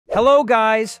Hello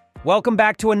guys! Welcome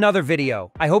back to another video.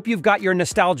 I hope you've got your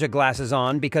nostalgia glasses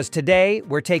on because today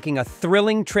we're taking a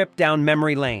thrilling trip down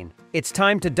memory lane. It's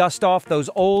time to dust off those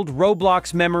old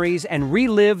Roblox memories and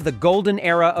relive the golden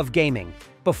era of gaming.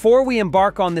 Before we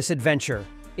embark on this adventure,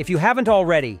 if you haven't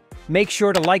already, make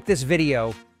sure to like this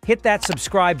video, hit that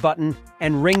subscribe button,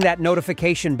 and ring that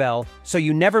notification bell so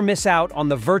you never miss out on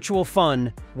the virtual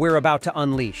fun we're about to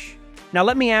unleash. Now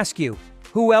let me ask you,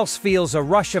 who else feels a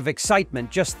rush of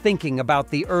excitement just thinking about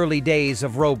the early days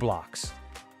of Roblox?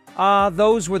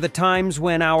 Those were the times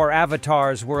when our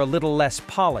avatars were a little less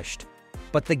polished.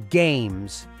 But the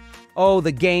games. Oh,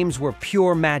 the games were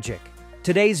pure magic.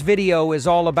 Today's video is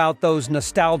all about those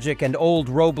nostalgic and old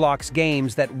Roblox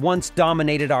games that once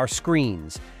dominated our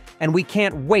screens. And we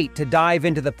can't wait to dive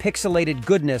into the pixelated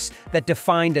goodness that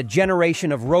defined a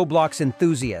generation of Roblox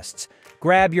enthusiasts.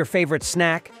 Grab your favorite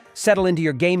snack, settle into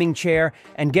your gaming chair,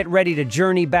 and get ready to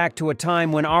journey back to a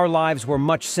time when our lives were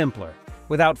much simpler.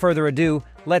 Without further ado,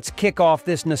 let's kick off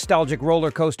this nostalgic roller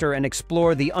coaster and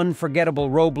explore the unforgettable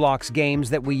Roblox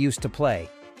games that we used to play.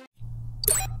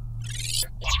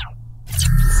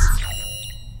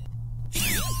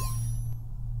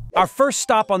 Our first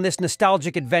stop on this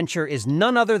nostalgic adventure is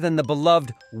none other than the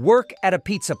beloved Work at a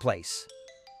Pizza Place.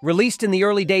 Released in the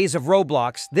early days of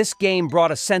Roblox, this game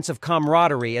brought a sense of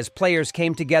camaraderie as players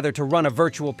came together to run a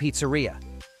virtual pizzeria.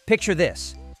 Picture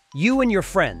this, you and your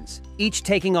friends, each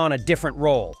taking on a different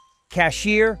role: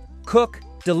 cashier, cook,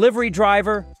 delivery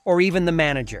driver, or even the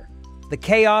manager. The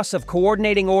chaos of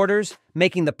coordinating orders,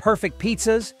 making the perfect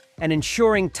pizzas, and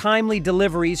ensuring timely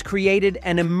deliveries created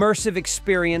an immersive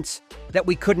experience that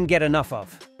we couldn't get enough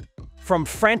of. From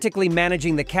frantically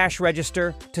managing the cash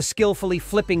register to skillfully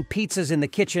flipping pizzas in the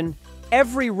kitchen,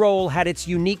 every role had its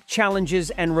unique challenges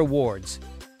and rewards.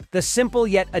 The simple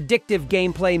yet addictive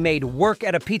gameplay made Work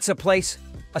at a Pizza Place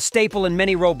a staple in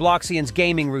many Robloxians'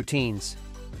 gaming routines.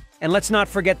 And let's not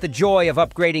forget the joy of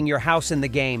upgrading your house in the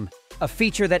game, a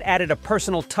feature that added a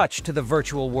personal touch to the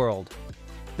virtual world.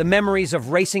 The memories of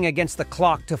racing against the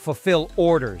clock to fulfill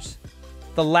orders,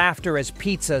 the laughter as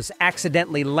pizzas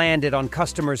accidentally landed on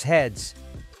customers' heads,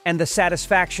 and the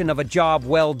satisfaction of a job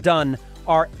well done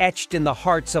are etched in the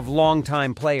hearts of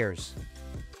longtime players.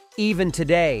 Even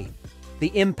today,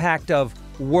 the impact of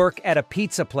Work at a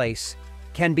Pizza Place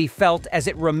can be felt as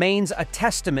it remains a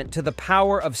testament to the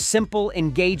power of simple,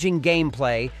 engaging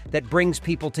gameplay that brings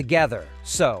people together.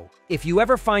 So, if you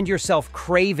ever find yourself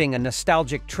craving a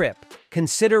nostalgic trip,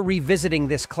 consider revisiting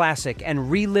this classic and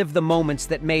relive the moments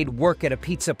that made Work at a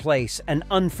Pizza Place an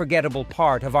unforgettable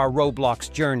part of our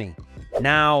Roblox journey.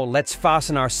 Now, let's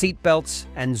fasten our seatbelts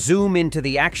and zoom into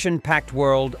the action-packed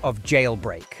world of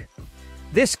Jailbreak.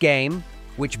 This game,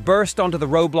 which burst onto the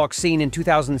Roblox scene in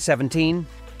 2017,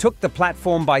 took the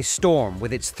platform by storm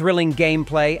with its thrilling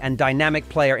gameplay and dynamic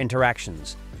player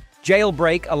interactions.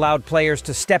 Jailbreak allowed players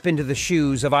to step into the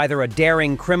shoes of either a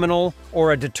daring criminal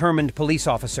or a determined police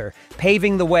officer,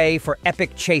 paving the way for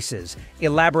epic chases,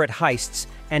 elaborate heists,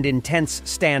 and intense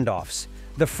standoffs.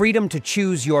 The freedom to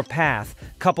choose your path,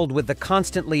 coupled with the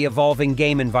constantly evolving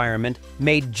game environment,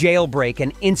 made Jailbreak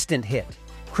an instant hit.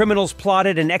 Criminals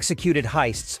plotted and executed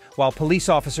heists, while police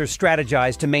officers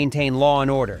strategized to maintain law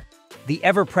and order. The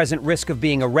ever-present risk of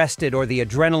being arrested or the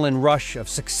adrenaline rush of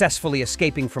successfully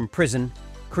escaping from prison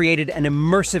created an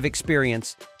immersive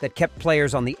experience that kept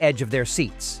players on the edge of their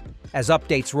seats. As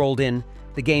updates rolled in,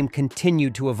 the game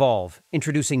continued to evolve,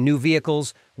 introducing new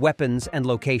vehicles, weapons, and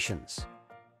locations.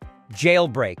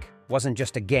 Jailbreak wasn't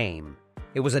just a game.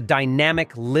 It was a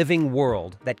dynamic, living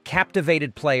world that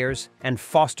captivated players and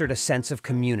fostered a sense of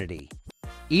community.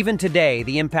 Even today,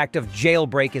 the impact of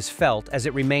Jailbreak is felt as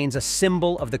it remains a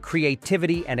symbol of the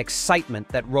creativity and excitement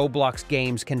that Roblox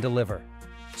games can deliver.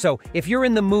 So, if you're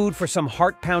in the mood for some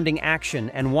heart-pounding action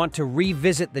and want to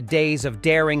revisit the days of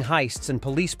daring heists and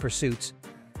police pursuits,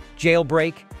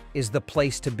 Jailbreak is the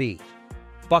place to be.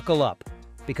 Buckle up,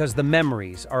 because the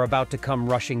memories are about to come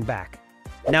rushing back.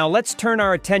 Now let's turn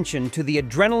our attention to the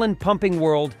adrenaline-pumping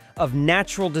world of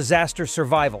natural disaster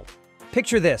survival.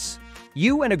 Picture this.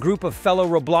 You and a group of fellow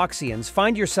Robloxians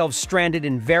find yourselves stranded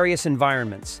in various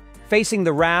environments, facing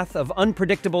the wrath of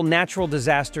unpredictable natural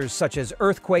disasters such as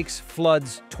earthquakes,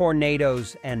 floods,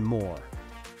 tornadoes, and more.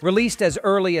 Released as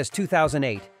early as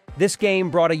 2008, this game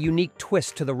brought a unique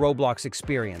twist to the Roblox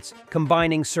experience,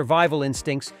 combining survival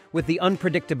instincts with the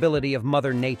unpredictability of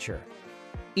Mother Nature.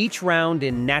 Each round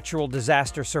in natural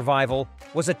disaster survival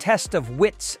was a test of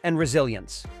wits and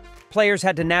resilience. Players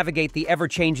had to navigate the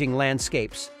ever-changing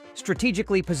landscapes,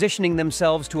 strategically positioning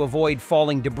themselves to avoid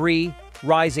falling debris,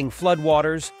 rising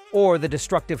floodwaters, or the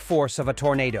destructive force of a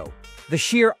tornado. The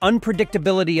sheer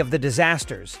unpredictability of the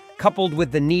disasters, coupled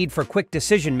with the need for quick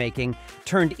decision-making,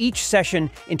 turned each session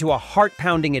into a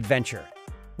heart-pounding adventure.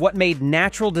 What made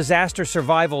natural disaster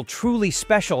survival truly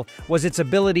special was its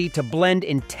ability to blend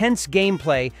intense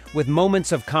gameplay with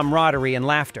moments of camaraderie and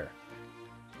laughter.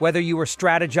 Whether you were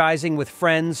strategizing with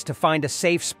friends to find a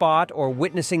safe spot or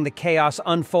witnessing the chaos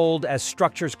unfold as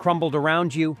structures crumbled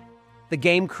around you, the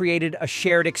game created a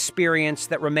shared experience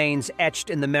that remains etched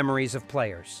in the memories of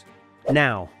players.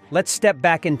 Now, let's step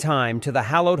back in time to the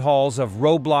hallowed halls of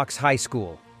Roblox High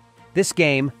School. This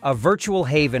game, a virtual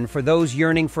haven for those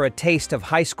yearning for a taste of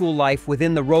high school life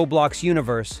within the Roblox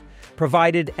universe,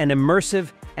 provided an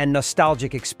immersive and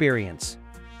nostalgic experience.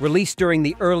 Released during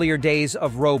the earlier days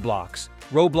of Roblox,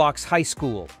 Roblox High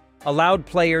School allowed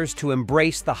players to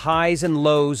embrace the highs and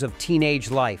lows of teenage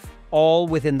life, all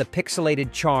within the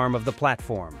pixelated charm of the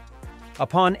platform.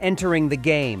 Upon entering the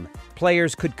game,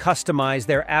 players could customize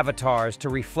their avatars to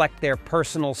reflect their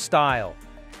personal style,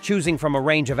 choosing from a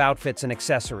range of outfits and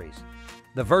accessories.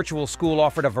 The virtual school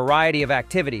offered a variety of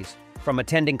activities, from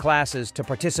attending classes to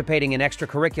participating in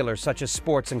extracurriculars such as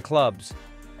sports and clubs.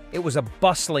 It was a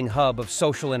bustling hub of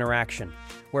social interaction,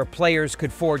 where players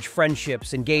could forge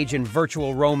friendships, engage in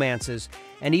virtual romances,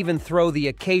 and even throw the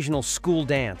occasional school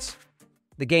dance.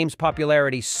 The game's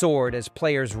popularity soared as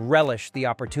players relished the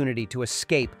opportunity to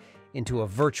escape into a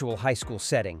virtual high school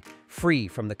setting, free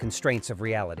from the constraints of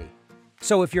reality.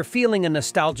 So if you're feeling a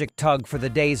nostalgic tug for the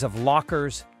days of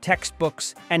lockers,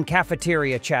 textbooks, and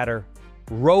cafeteria chatter,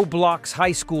 Roblox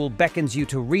High School beckons you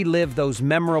to relive those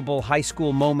memorable high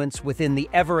school moments within the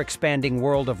ever-expanding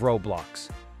world of Roblox.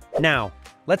 Now,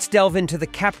 let's delve into the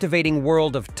captivating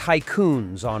world of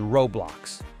tycoons on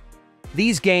Roblox.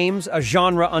 These games, a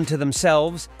genre unto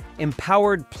themselves,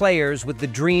 empowered players with the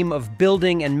dream of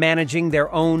building and managing their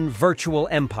own virtual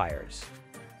empires.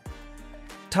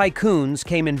 Tycoons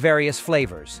came in various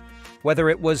flavors, whether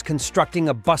it was constructing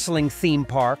a bustling theme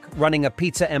park, running a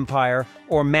pizza empire,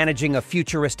 or managing a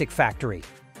futuristic factory.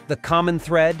 The common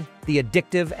thread, the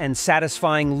addictive and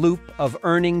satisfying loop of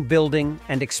earning, building,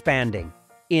 and expanding.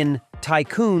 In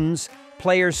Tycoons,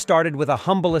 players started with a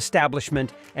humble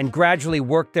establishment and gradually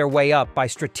worked their way up by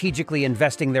strategically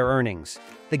investing their earnings.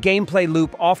 The gameplay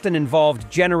loop often involved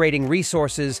generating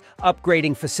resources,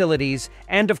 upgrading facilities,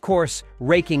 and of course,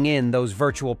 raking in those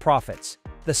virtual profits.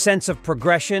 The sense of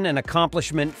progression and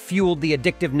accomplishment fueled the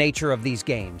addictive nature of these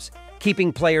games,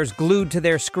 keeping players glued to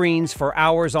their screens for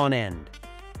hours on end.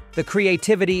 The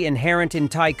creativity inherent in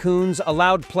Tycoons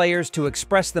allowed players to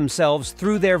express themselves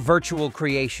through their virtual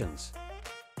creations.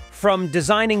 From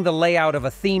designing the layout of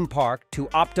a theme park to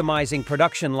optimizing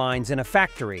production lines in a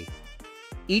factory,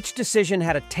 each decision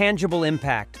had a tangible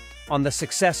impact on the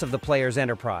success of the player's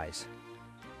enterprise.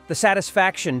 The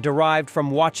satisfaction derived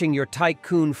from watching your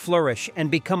tycoon flourish and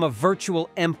become a virtual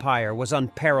empire was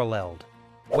unparalleled.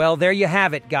 Well, there you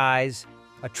have it, guys.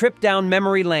 A trip down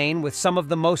memory lane with some of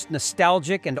the most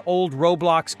nostalgic and old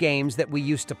Roblox games that we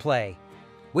used to play.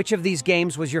 Which of these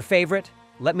games was your favorite?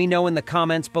 Let me know in the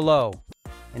comments below.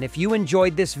 And if you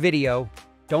enjoyed this video,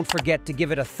 don't forget to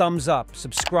give it a thumbs up,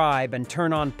 subscribe, and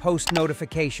turn on post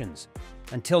notifications.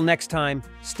 Until next time,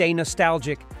 stay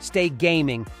nostalgic, stay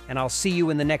gaming, and I'll see you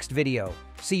in the next video.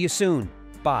 See you soon.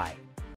 Bye.